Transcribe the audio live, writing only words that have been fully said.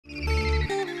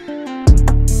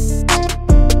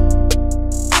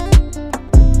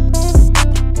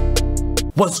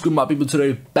What's good, my people?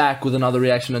 Today back with another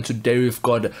reaction, and today we've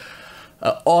got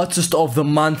Artist of the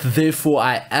Month. Therefore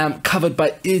I am covered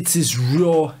by ITZY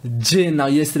RYUJIN. Now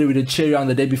yesterday we did Cherry on,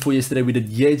 the day before yesterday we did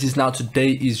Yeji's. Now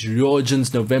today is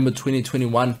Ryujin's November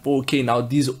 2021 4K. Now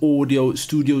these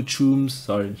studio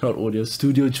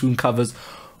tune covers,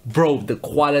 bro, the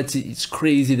quality is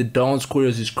crazy, the dance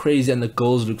choreos is crazy, and the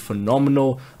girls look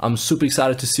phenomenal. I'm super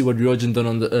excited to see what Ryujin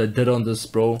did on this,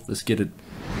 bro. Let's get it.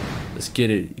 Let's get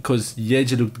it. Because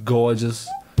Yeji looked gorgeous,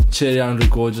 Cherry looked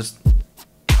gorgeous.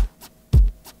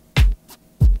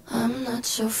 I'm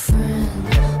not your friend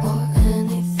or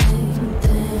anything,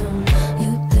 damn.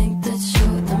 You think that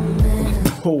you're the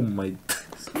man. Oh my.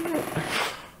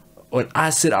 When I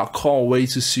said I can't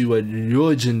wait to see what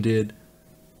Ryujin did,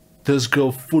 this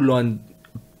girl full on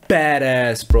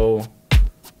badass, bro.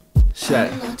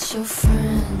 Shit. I'm not your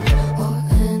friend or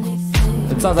anything.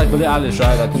 It sounds like Billie Eilish,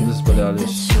 right? I think this is Billie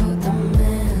Eilish.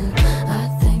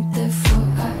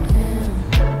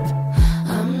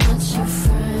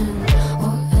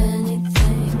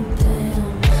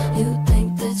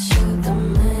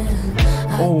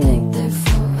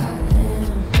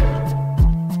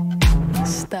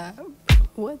 Stop.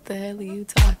 What the hell are you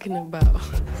talking about?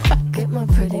 Get my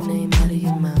pretty name out of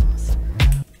your mouth.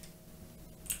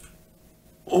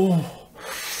 Oh.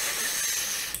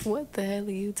 What the hell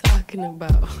are you talking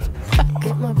about?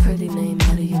 Get my pretty name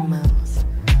out of your mouth.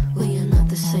 We are not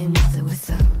the same with or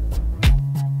without.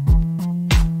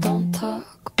 Don't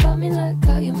talk about me like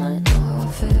how you might know how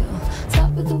I feel.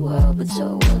 Top of the world, but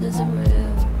your world isn't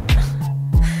real.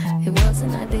 It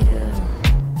wasn't ideal.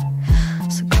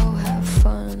 So go have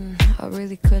fun. I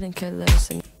really couldn't care less.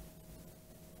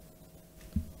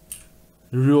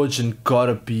 Ryujin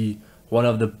gotta be one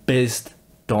of the best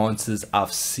dancers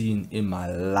I've seen in my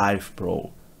life,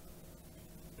 bro.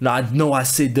 Now I know I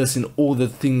say this in all the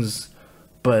things,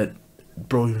 but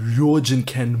bro, Ryujin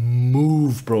can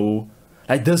move, bro.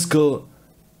 Like, this girl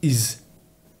is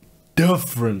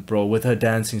different, bro, with her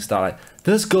dancing style. Like,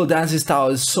 this girl dancing style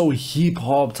is so hip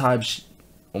hop type.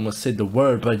 Almost said the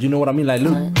word, but you know what I mean. Like,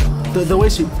 look, the way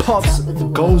she pops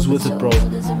goes with it, bro.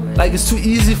 Like, it's too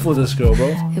easy for this girl,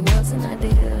 bro.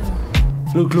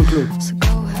 Look. So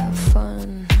go have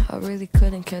fun. I really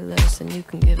couldn't care less, and you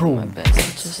can give it my best.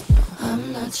 I just know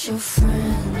I'm not your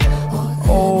friend.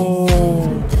 Oh.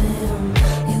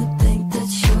 You think that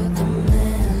you're the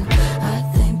man. I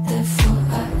think therefore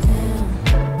I am.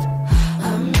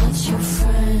 I'm not your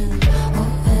friend or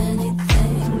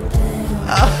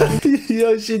anything.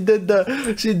 Yo, she did the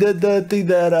thing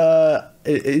that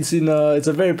it's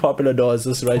a very popular dance.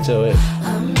 Just right to it.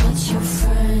 I'm not your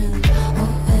friend or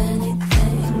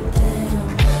anything,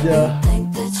 damn. Yeah. You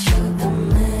think that you're the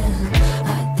man.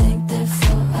 I think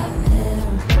therefore I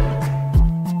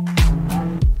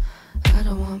am. I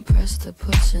don't want press to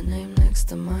put your name next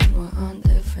to mine. We're on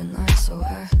different lines, so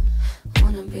I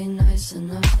wanna be nice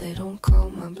enough. They don't call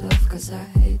my bluff, cause I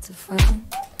hate to find.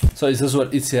 So is this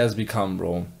what ITZY has become,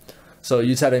 bro? So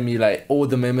you telling me like all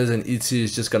the members in ITZY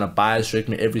is just gonna bias rate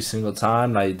me every single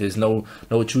time? Like, there's no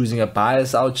choosing a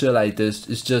bias out here. Like,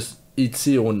 it's just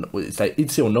ITZY, or it's like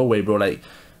ITZY or no way, bro. Like,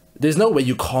 there's no way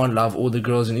you can't love all the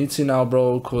girls in ITZY now,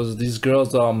 bro, because these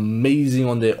girls are amazing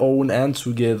on their own and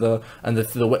together. And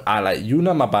the way I like, you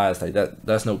know, my bias, like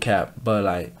that's no cap. But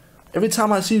like, every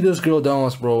time I see this girl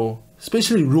dance, bro,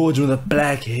 especially Ryujin with the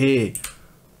black hair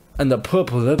and the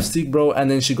purple lipstick, bro, and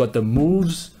then she got the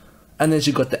moves, and then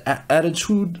she got the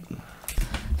attitude.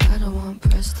 I don't want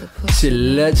press to put she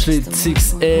literally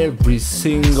ticks every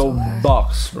single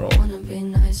box, bro. Wanna be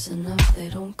nice enough, they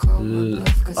don't call my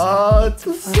bluff, cause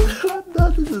this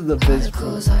is the best,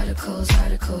 bro. Articles,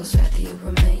 rather you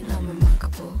remain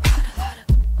unremarkable.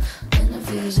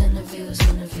 Interviews,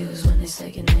 when they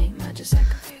say your name, I just act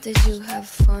confused. Did you have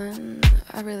fun?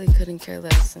 I really couldn't care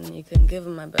less, and you couldn't give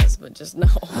them my best, but just know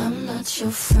I'm not your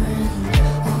friend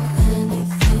or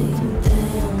anything,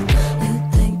 damn. You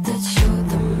think that you're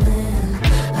the man.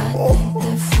 I think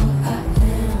therefore I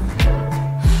am.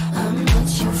 I'm not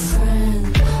your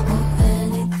friend or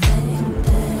anything,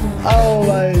 damn. Oh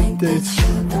my days.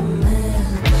 You're the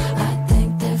man. I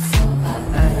think therefore I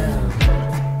am.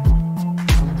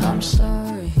 I'm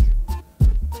sorry.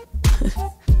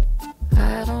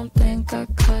 I don't think I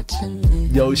caught your name.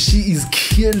 Yo, she is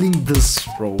killing this,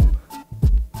 bro.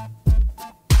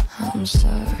 I'm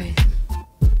sorry.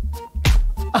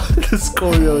 This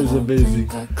choreo is amazing.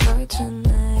 I caught your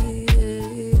name.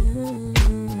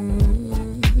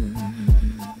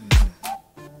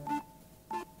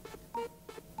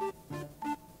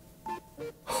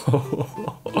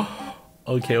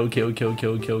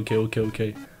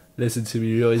 Okay. Listen to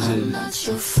me, Ryujin. I'm not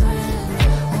your friend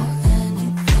or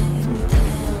anything.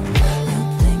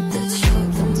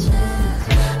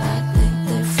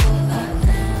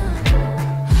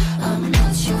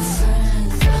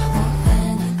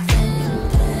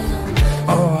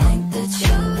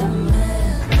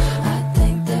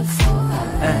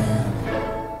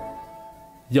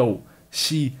 yo,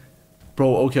 she,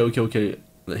 bro, okay.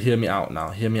 Hear me out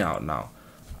now.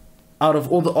 Out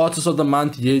of all the artists of the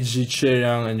month, YTZY,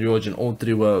 RYUJIN, and RYUJIN, all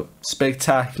three were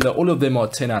spectacular. All of them are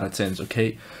 10 out of 10s,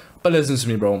 okay? But listen to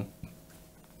me, bro.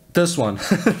 This one,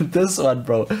 this one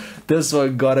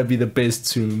gotta be the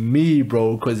best to me,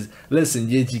 bro. Cause listen,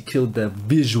 YTZY killed the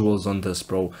visuals on this,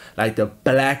 bro. Like the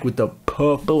black with the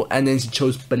purple, and then she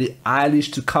chose Billie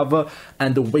Eilish to cover,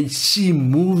 and the way she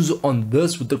moves on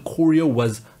this with the choreo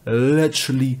was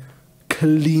literally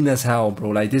clean as hell,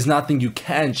 bro. Like there's nothing you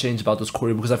can change about this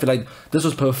choreo, because I feel like this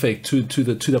was perfect to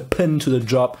the pin, to the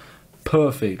drop,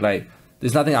 perfect. Like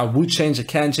there's nothing I would change, I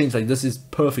can change. Like this is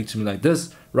perfect to me. Like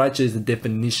this right here is the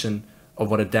definition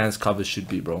of what a dance cover should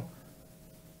be, bro.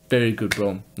 Very good,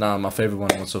 bro. Nah, my favorite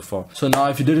one so far. So now,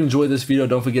 if you did enjoy this video,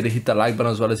 don't forget to hit the like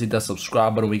button as well as hit that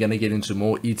subscribe button. We're gonna get into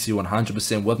more ITZY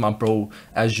 100% with my bro.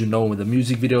 As you know, with the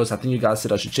music videos, I think you guys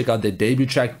said I should check out their debut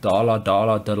track, Dollar,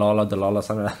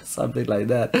 something like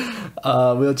that.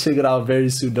 We'll check it out very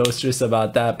soon. No stress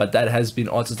about that. But that has been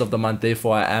Artist of the Month.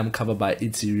 Therefore, I am covered by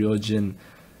ITZY RYUJIN.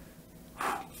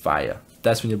 Fire.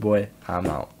 That's when your boy. I'm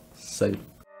out. Safe.